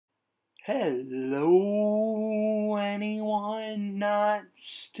Hello, anyone not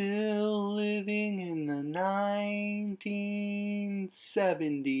still living in the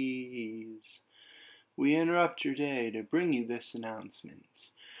 1970s? We interrupt your day to bring you this announcement.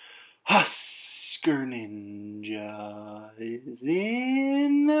 Husker Ninja is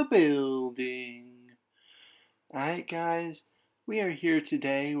in the building. Alright, guys, we are here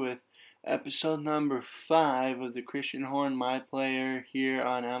today with episode number 5 of the Christian Horn MyPlayer here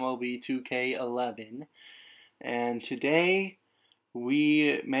on MLB 2K11. And today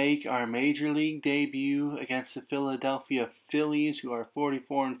we make our Major League debut against the Philadelphia Phillies, who are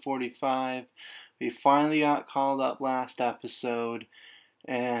 44-45. We finally got called up last episode,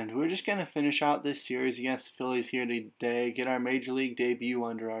 and we're just going to finish out this series against the Phillies here today, get our Major League debut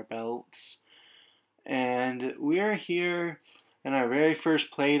under our belts. And we're here in our very first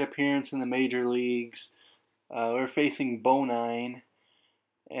plate appearance in the major leagues. We're facing Bonine,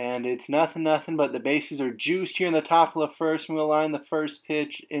 and it's nothing but the bases are juiced here in the top of the first, and we'll line the first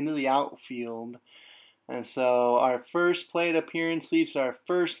pitch into the outfield. And so our first plate appearance leads to our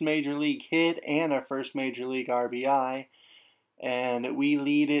first major league hit and our first major league RBI, and we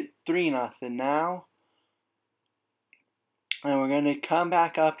lead it 3-0 now. And we're going to come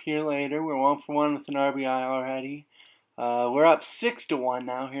back up here later. We're 1 for 1 with an RBI already. We're up 6-1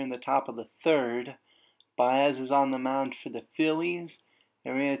 now here in the top of the third. Baez is on the mound for the Phillies.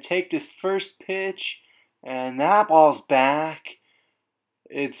 And we're going to take this first pitch, and that ball's back.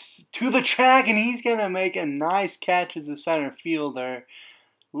 It's to the track, and he's going to make a nice catch as a center fielder.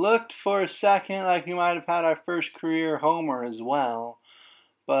 Looked for a second like we might have had our first career homer as well.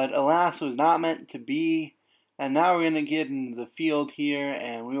 But alas, it was not meant to be. And now we're going to get into the field here,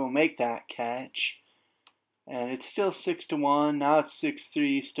 and we will make that catch. And it's still 6-1. Now it's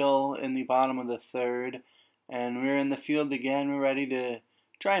 6-3, still in the bottom of the third. And we're in the field again. We're ready to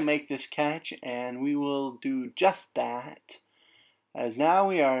try and make this catch, and we will do just that. As now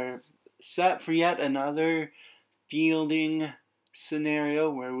we are set for yet another fielding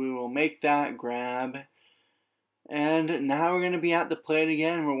scenario where we will make that grab. And now we're going to be at the plate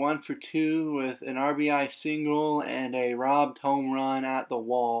again. We're 1 for 2 with an RBI single and a robbed home run at the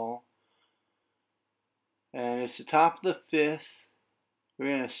wall. And it's the top of the fifth.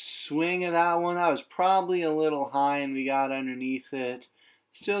 We're going to swing at that one. That was probably a little high, and we got underneath it.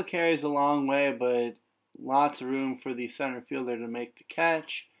 Still carries a long way, but lots of room for the center fielder to make the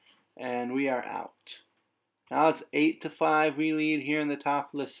catch. And we are out. Now it's 8-5. We lead here in the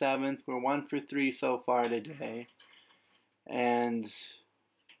top of the seventh. We're 1 for 3 so far today. And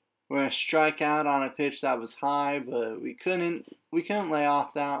we're going to strike out on a pitch that was high, but we couldn't lay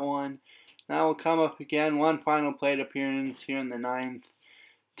off that one. Now we'll come up again. One final plate appearance here in the ninth.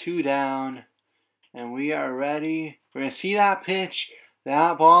 2 down. And we are ready. We're going to see that pitch.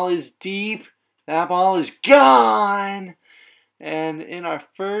 That ball is deep. That ball is gone. And in our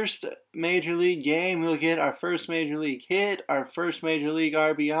first Major League game, we'll get our first Major League hit, our first Major League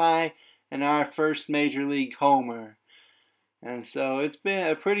RBI, and our first Major League homer. And so it's been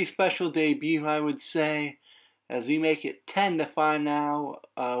a pretty special debut, I would say, as we make it 10-5 now.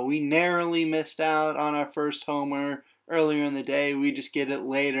 We narrowly missed out on our first homer earlier in the day. We just get it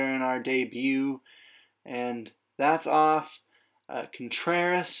later in our debut. And that's off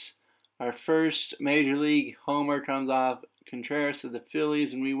Contreras. Our first Major League homer comes off Contreras of the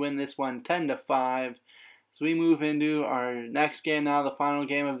Phillies, and we win this one 10-5. So we move into our next game now, the final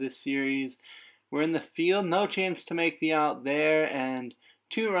game of this series. We're in the field, no chance to make the out there, and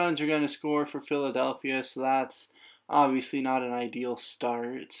 2 runs are going to score for Philadelphia, so that's obviously not an ideal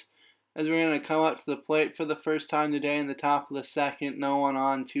start. As we're going to come up to the plate for the first time today in the top of the second, no one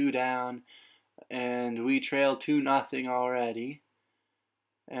on, 2 down, and we trail 2-0 already.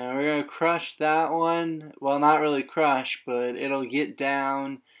 And we're going to crush that one. Well, not really crush, but it'll get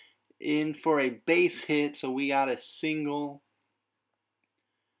down in for a base hit, so we got a single.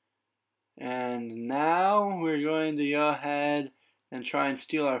 And now we're going to go ahead and try and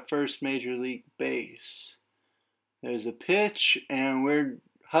steal our first Major League base. There's a pitch, and we're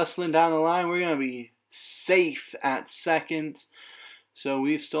hustling down the line. We're going to be safe at second. So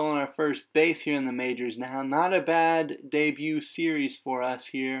we've stolen our first base here in the majors now. Not a bad debut series for us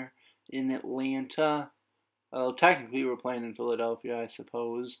here in Atlanta. Well, technically we're playing in Philadelphia, I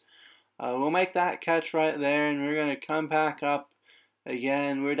suppose. We'll make that catch right there, and we're going to come back up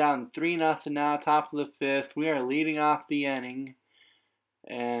again. We're down 3-0 now, top of the fifth. We are leading off the inning,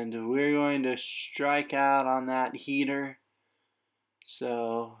 and we're going to strike out on that heater.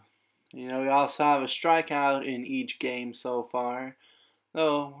 So, we also have a strikeout in each game so far.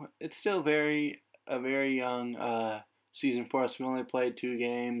 Though it's still a very young season for us. We only played 2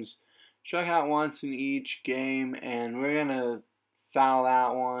 games. Struck out once in each game, and we're going to foul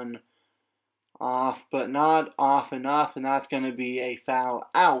that one off, but not off enough, and that's going to be a foul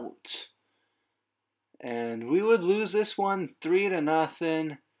out. And we would lose this one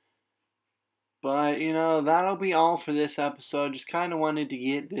 3-0. But, that'll be all for this episode. Just kind of wanted to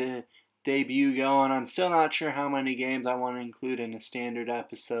get the debut going. I'm still not sure how many games I want to include in a standard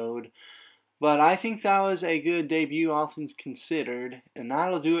episode. But I think that was a good debut, all things considered. And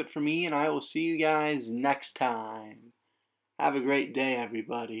that'll do it for me, and I will see you guys next time. Have a great day,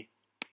 everybody.